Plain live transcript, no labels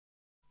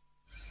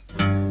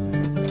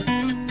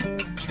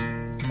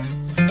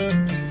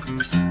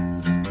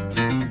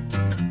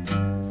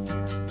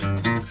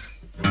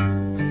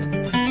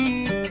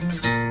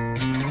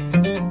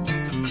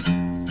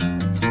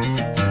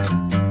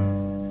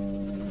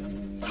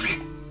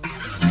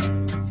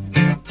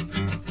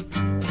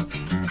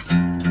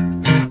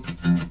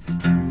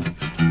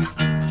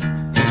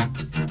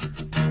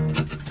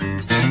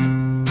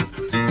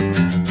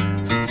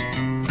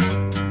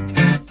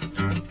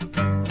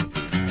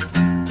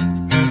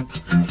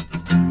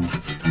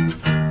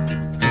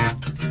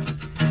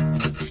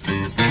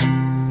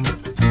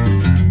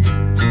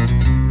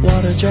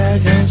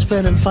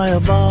spinning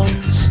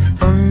fireballs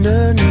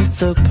underneath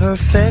the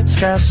perfect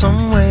sky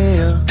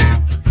somewhere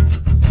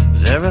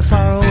very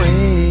far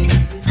away.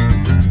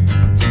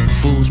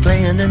 Fools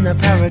playing in the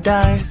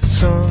paradise,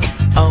 so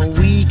all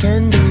we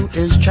can do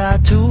is try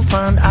to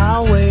find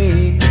our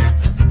way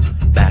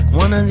back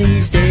one of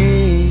these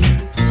days.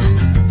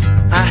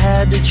 I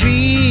had a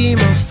dream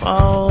of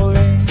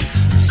falling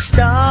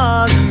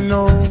stars in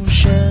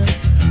ocean,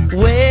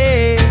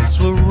 waves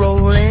were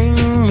rolling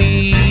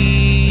me.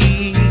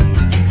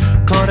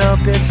 Caught up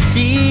it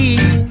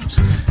seems,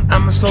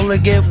 I'ma slowly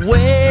get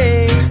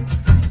way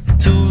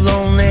too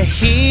lonely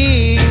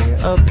here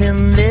up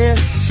in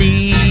this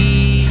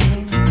sea.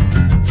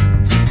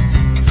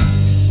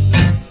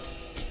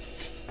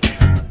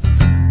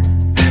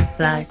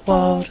 Like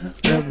water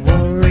that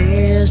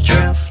worries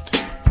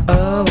drift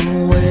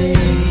away.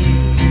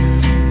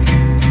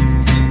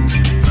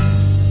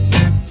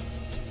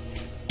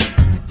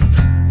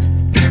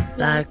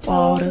 Like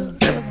water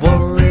that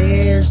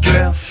worries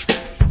drift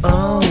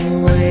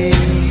away.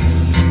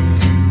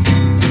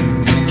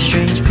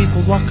 Strange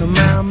people walk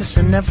around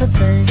missing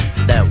everything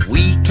that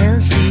we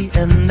can see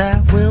and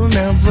that will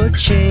never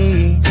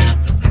change.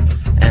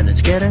 And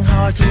it's getting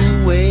hard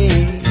to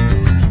wait.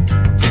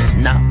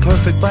 Not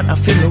perfect, but I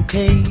feel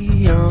okay.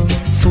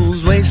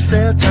 Fools waste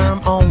their time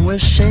on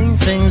wishing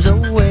things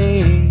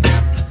away,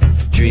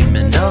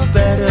 dreaming of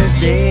better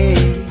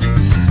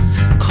days.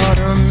 Caught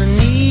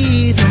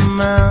underneath a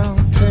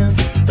mountain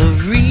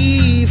of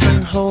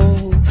even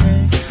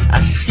hoping I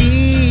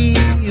see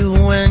you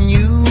when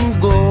you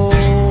go.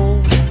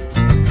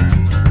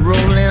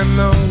 Rolling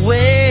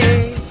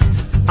away,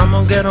 I'm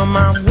gonna get on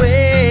my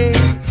way,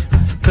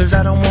 'cause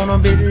I don't wanna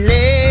be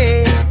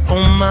late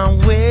on my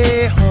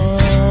way home.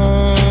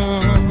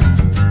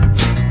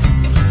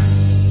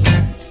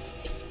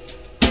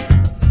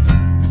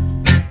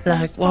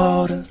 Like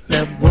water,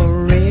 let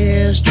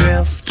worries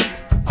drift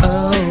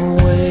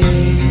away.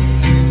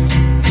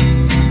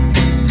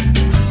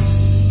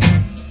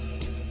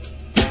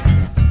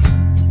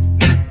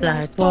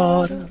 Like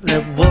water,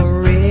 let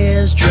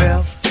worries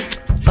drift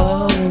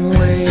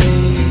away.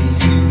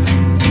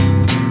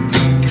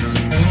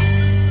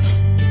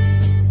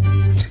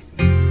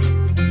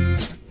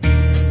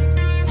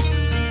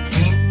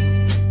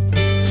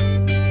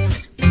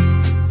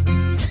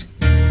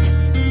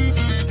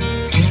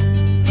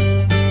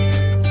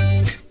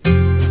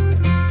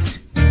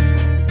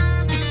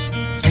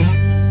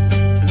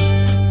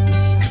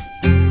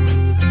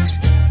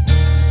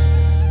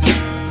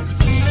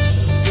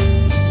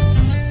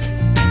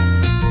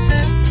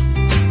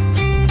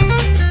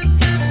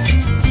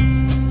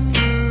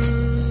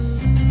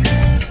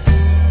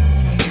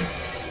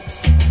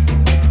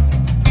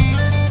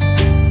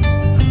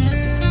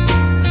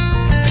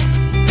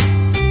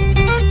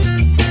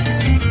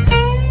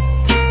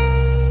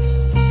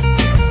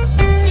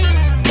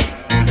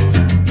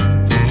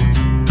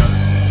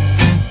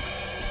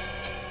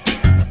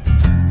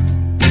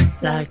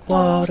 Like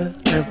water,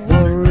 let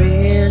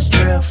worries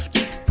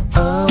drift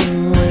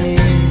away.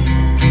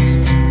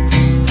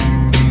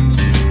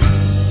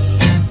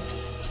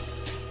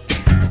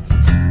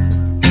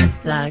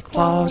 Like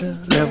water,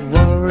 let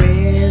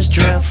worries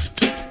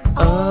drift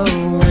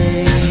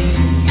away.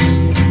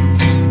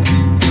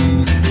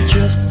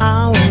 Drift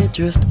away,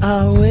 drift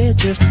away,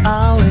 drift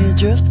away,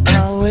 drift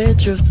away,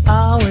 drift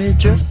away,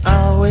 drift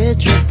away,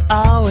 drift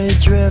away,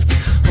 drift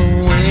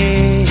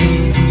away.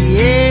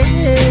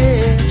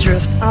 Yeah.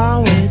 Drift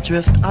away,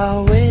 drift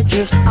away,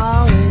 drift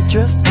away,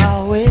 drift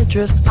away,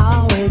 drift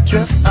away,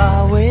 drift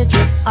away,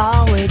 drift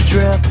away,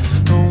 drift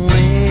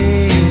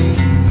away.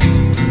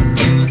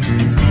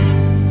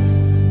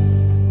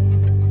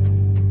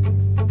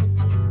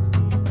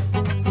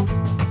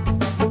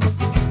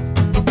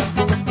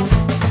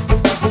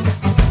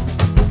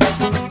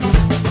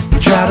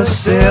 Try to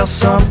sell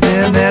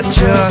something that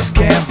just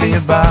can't be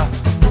bought.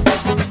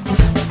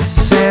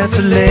 Say it's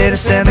the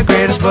latest and the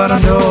greatest, but I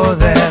know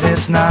that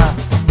it's not.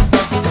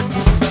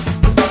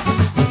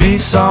 Be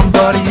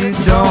somebody you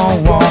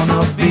don't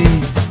wanna be.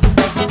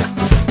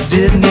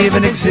 Didn't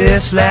even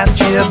exist last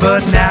year,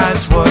 but now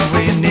it's what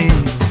we need.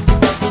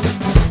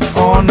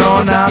 Oh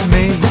no, not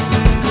me.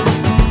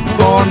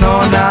 Oh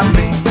no, not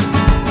me.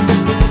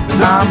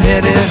 'Cause I'm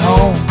headed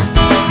home.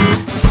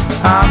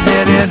 I'm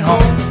headed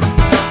home.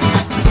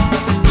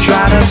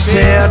 Try to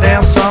tear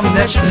down something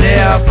that should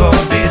never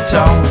be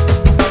torn.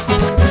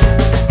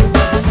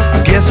 I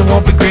guess it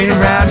won't be green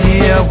around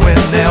here when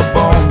they're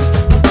born.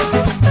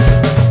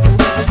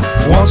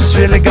 Once it's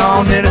really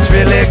gone, then it's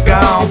really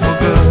gone for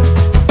good.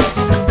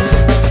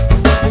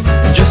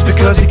 And just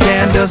because you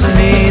can doesn't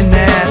mean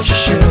that you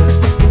should.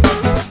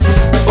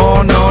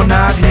 Oh no,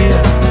 not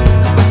here.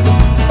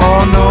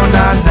 Oh no,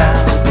 not now.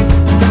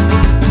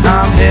 'Cause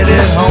I'm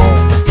headed home.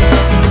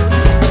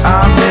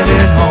 I'm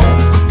headed home.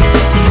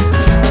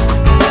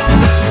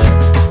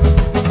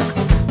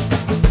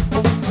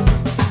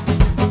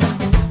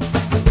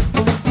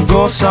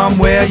 Go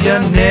somewhere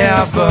you're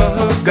never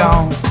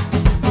gone.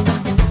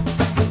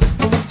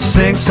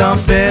 Sing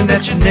something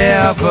that you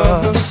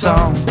never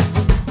sung.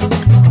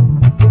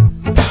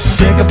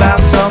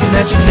 about something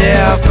that you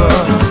never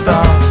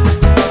thought.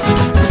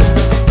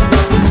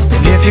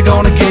 And if you're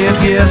gonna give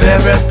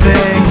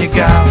everything you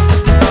got.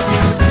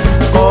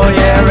 Oh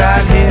yeah,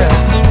 right here.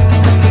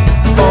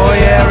 Oh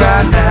yeah,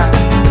 right now.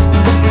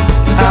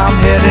 I'm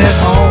headed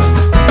home.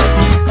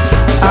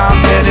 I'm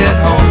headed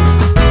home.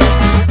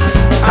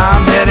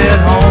 I'm headed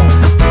home.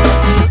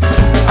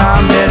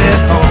 I'm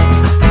headed home.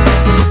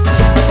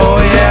 Oh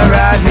yeah,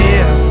 right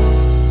here.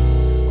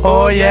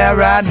 Oh yeah,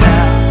 right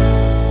now.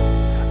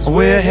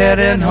 We're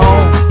heading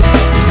home.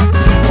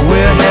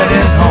 We're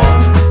heading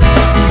home.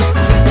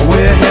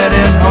 We're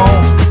heading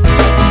home.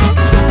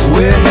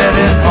 We're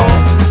heading home.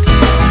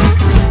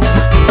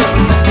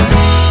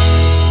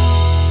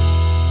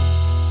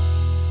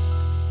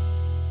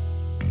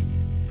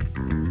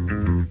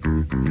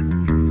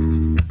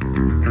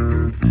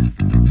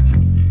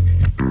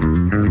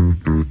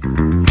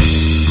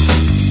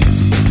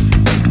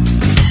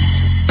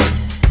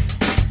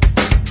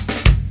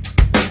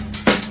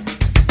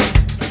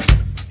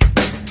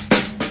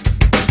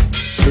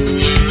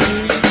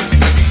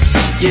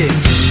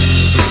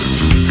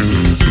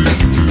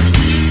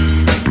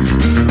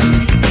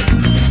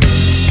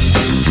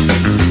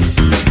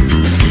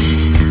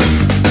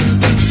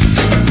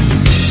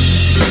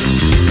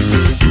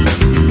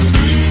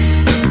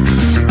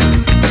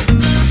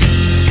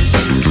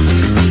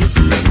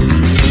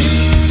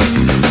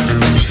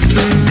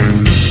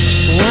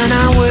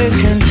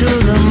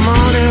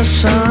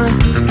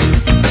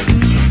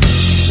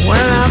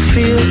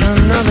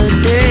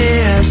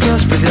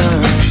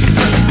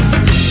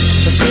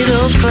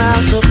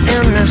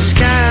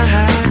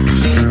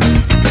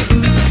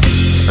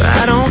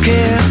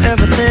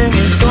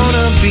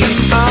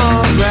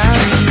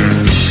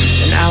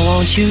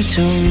 You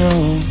to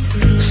know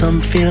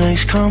some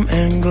feelings come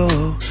and go,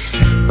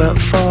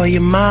 but for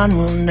your mind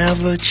will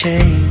never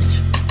change.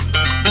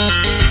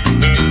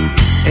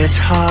 It's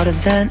harder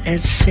than it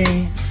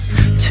seems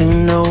to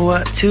know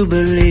what to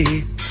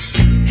believe.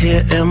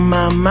 Here in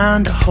my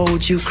mind I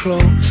hold you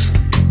close.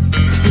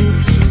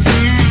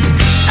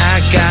 I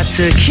got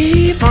to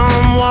keep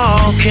on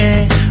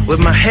walking with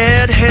my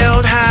head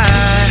held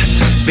high,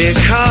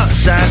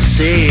 because I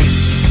see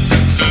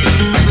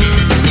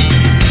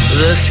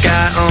the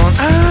sky on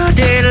a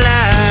day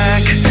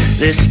like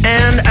this,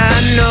 and I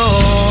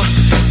know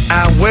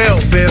I will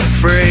be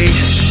free.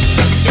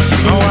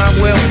 Oh, I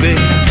will be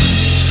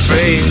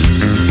free.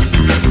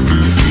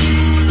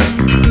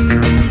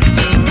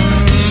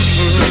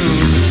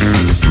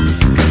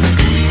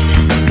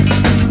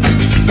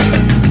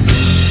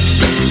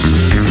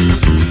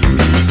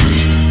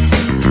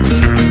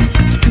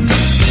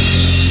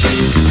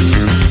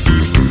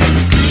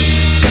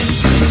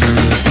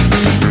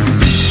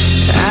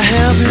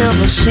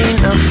 Never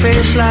seen a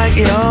face like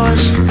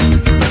yours.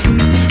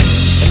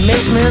 It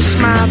makes me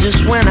smile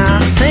just when I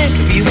think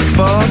of you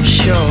for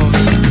sure.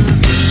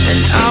 And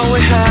all we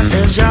have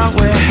is all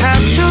we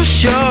have to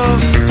show,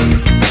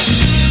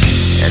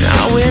 and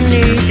all we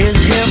need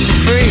is here for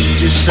free.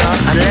 Just so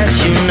I let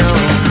you know.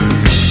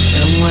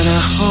 And when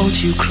I hold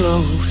you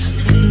close,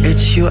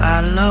 it's you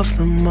I love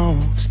the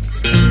most.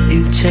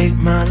 You take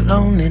my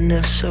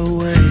loneliness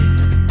away.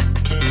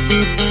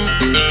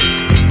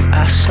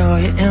 I saw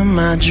you in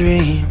my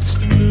dreams,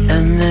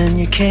 and then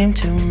you came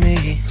to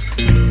me.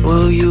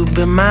 Will you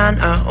be mine?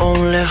 I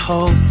only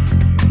hope.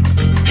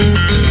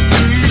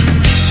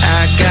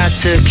 I got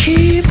to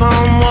keep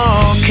on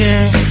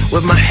walking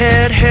with my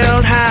head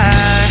held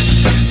high,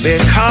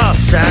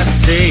 because I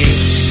see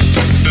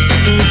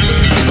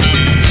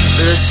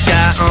the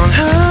sky on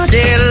a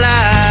day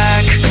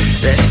like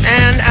this,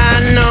 and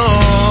I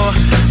know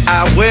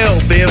I will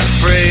be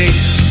free.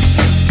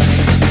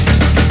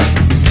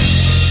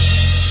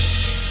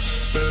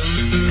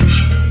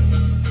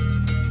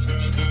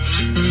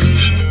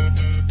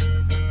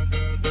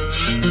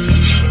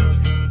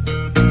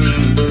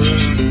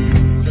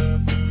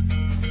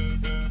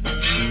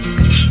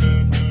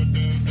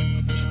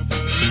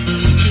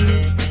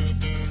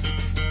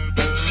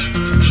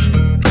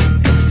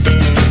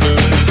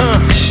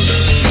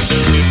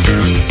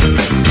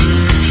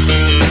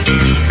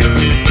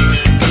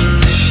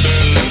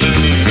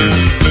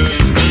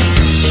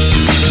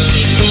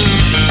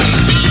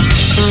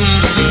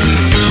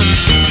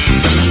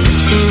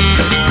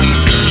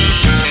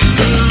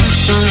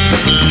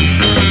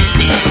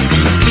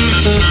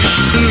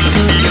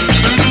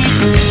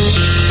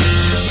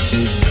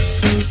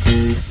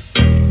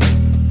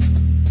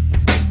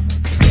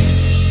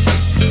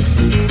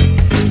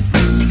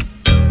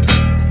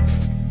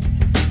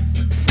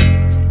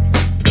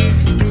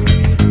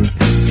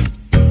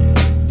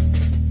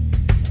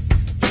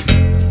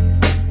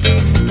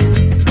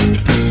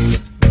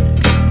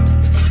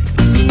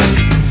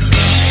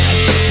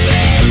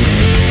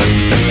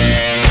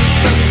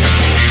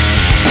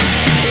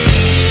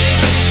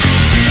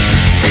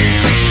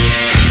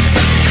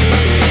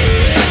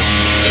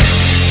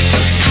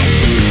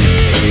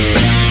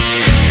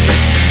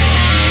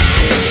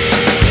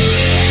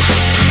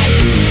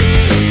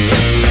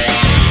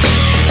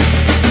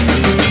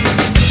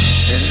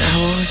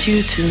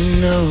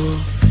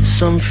 know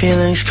some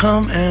feelings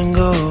come and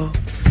go,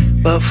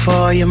 but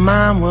for your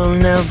mind will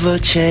never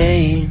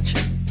change.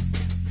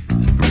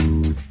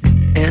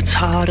 It's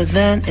harder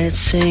than it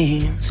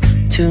seems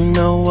to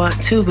know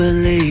what to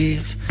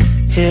believe.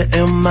 Here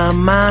in my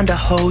mind I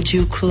hold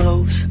you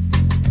close.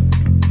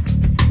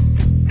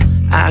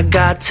 I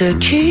got to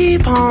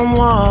keep on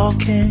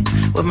walking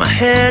with my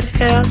head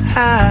held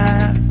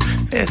high,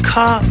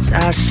 because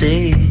I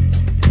see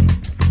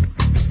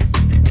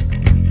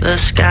the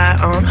sky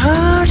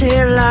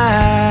unhurried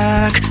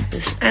like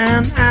this,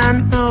 and I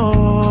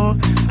know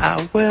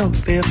I will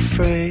be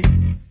free.